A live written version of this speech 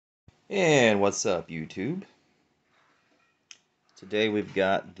And what's up, YouTube? Today we've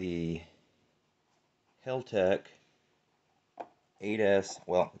got the Heltec 8S,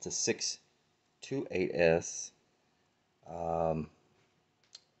 well, it's a 6 to 8S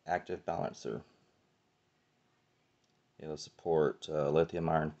active balancer. It'll support lithium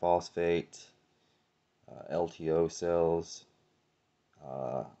iron phosphate, LTO cells,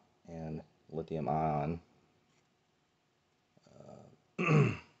 and lithium ion.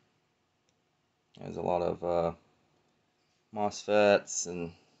 There's a lot of MOSFETs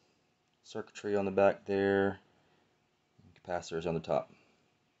and circuitry on the back there, capacitors on the top.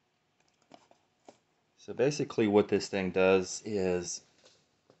 So basically what this thing does is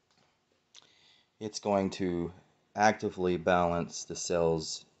it's going to actively balance the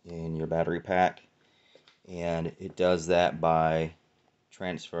cells in your battery pack, and it does that by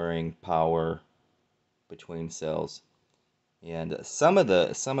transferring power between cells. And some of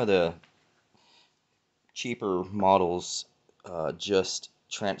the cheaper models just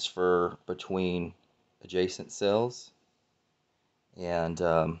transfer between adjacent cells, and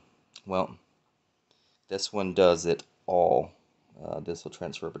well, this one does it all. This will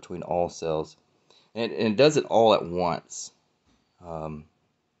transfer between all cells, and it does it all at once.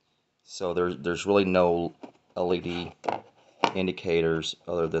 So there's really no LED indicators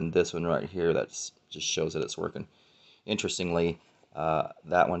other than this one right here that just shows that it's working. Interestingly,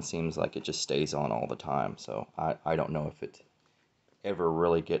 that one seems like it just stays on all the time, so I don't know if it ever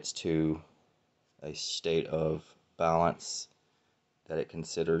really gets to a state of balance that it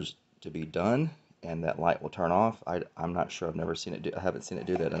considers to be done and that light will turn off. I'm not sure. I've never seen it do. I haven't seen it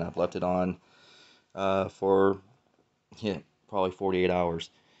do that, and I've left it on for probably 48 hours.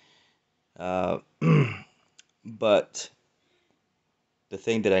 But the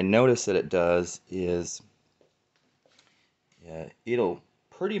thing that I notice that it does is it'll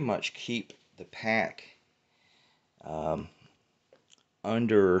pretty much keep the pack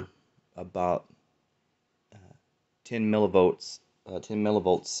under about 10 millivolts,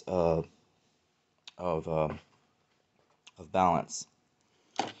 of balance.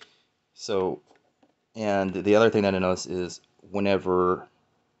 So, and the other thing that I notice is whenever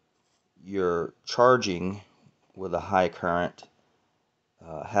you're charging with a high current,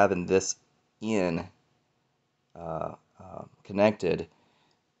 having this connected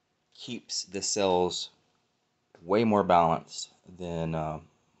keeps the cells way more balanced than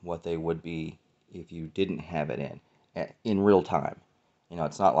what they would be if you didn't have it in real time. You know,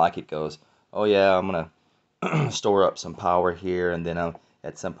 it's not like it goes, oh yeah, I'm gonna store up some power here, and then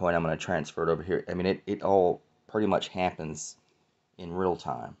at some point I'm gonna transfer it over here. I mean, it all pretty much happens in real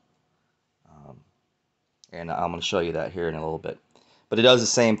time, and I'm gonna show you that here in a little bit. But it does the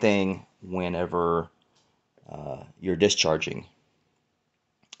same thing whenever you're discharging,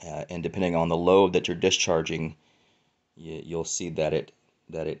 and depending on the load that you're discharging, you'll see that it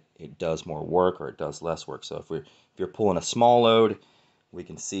does more work or it does less work. So if you're pulling a small load, we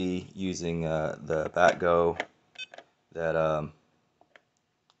can see using the backgo that got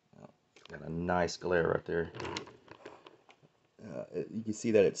a nice glare right there. You can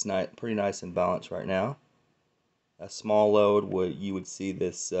see that it's pretty nice and balanced right now. A small load you would see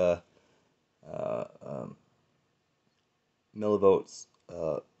this millivolts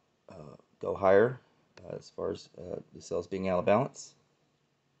go higher as far as the cells being out of balance.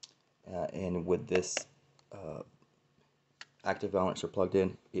 And with this active balancer plugged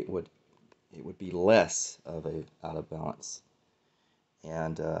in, it would be less of a out of balance,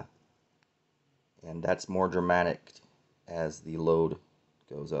 and that's more dramatic as the load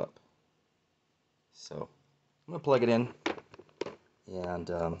goes up. So I'm gonna plug it in and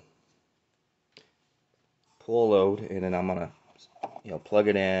pull a load, and then I'm gonna plug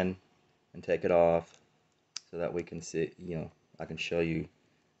it in and take it off so that we can see, I can show you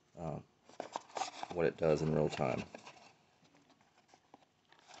what it does in real time.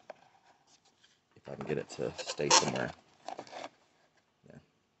 If I can get it to stay somewhere. There.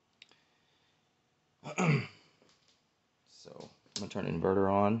 So I'm gonna turn the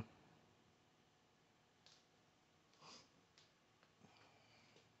inverter on.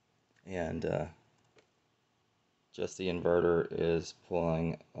 And just the inverter is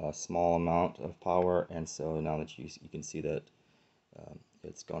pulling a small amount of power, and so now that you can see that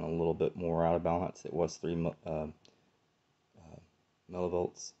it's gone a little bit more out of balance. It was 3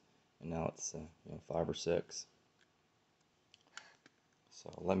 millivolts, and now it's 5 or 6.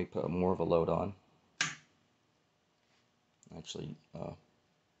 So let me put more of a load on. Actually, got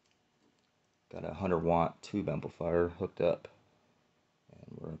a 100-watt tube amplifier hooked up,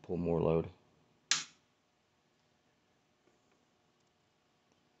 and we're going to pull more load.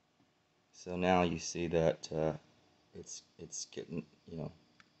 So now you see that it's getting,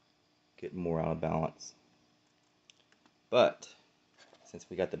 getting more out of balance. But since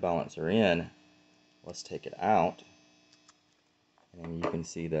we got the balancer in, let's take it out, and you can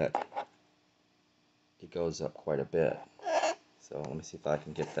see that it goes up quite a bit. So let me see if I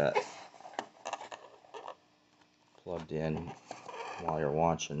can get that plugged in while you're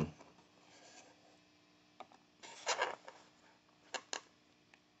watching.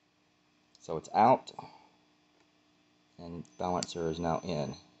 So it's out, and balancer is now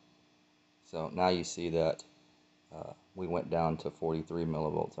in. So now you see that we went down to 43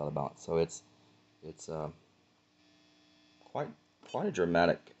 millivolts out of balance. So it's quite a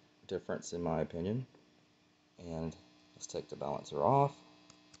dramatic difference in my opinion. And let's take the balancer off,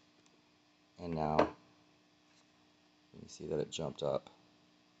 and now you see that it jumped up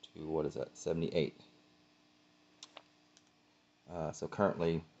to, what is that, 78. So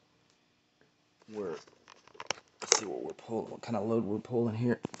currently let's see what we're pulling, what kind of load we're pulling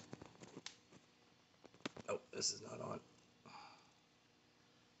here. Oh, this is not on.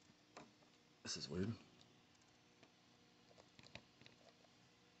 This is weird.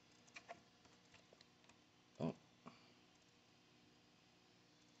 Oh.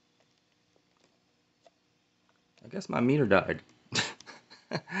 I guess my meter died.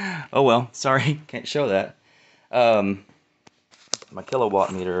 Oh well, sorry, can't show that. My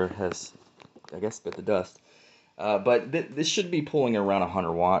kilowatt meter has, I guess, bit the dust. But this should be pulling around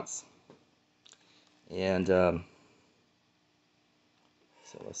 100 watts. And so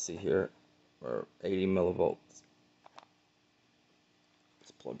let's see here, or 80 millivolts.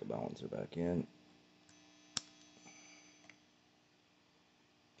 Let's plug the balancer back in.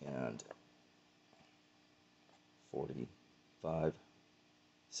 And 45.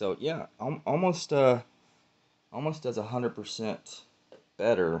 So yeah, almost does 100%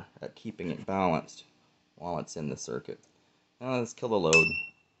 better at keeping it balanced while it's in the circuit. Now let's kill the load,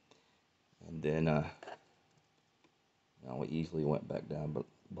 and then we easily went back down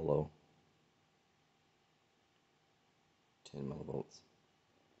below 10 millivolts.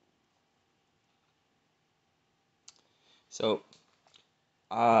 So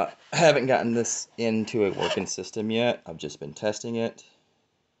I haven't gotten this into a working system yet. I've just been testing it,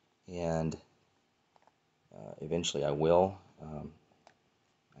 and eventually I will.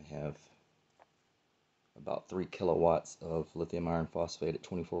 I have about 3 kilowatts of lithium iron phosphate at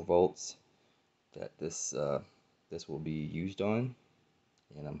 24 volts that this will be used on,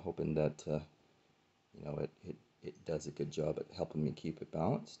 and I'm hoping that it does a good job at helping me keep it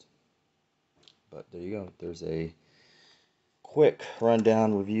balanced. But there you go. There's a quick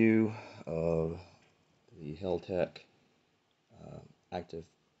rundown review of the Heltec active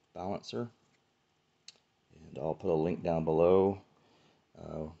balancer, and I'll put a link down below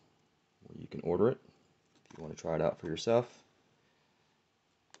where you can order it if you want to try it out for yourself.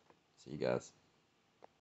 See you guys.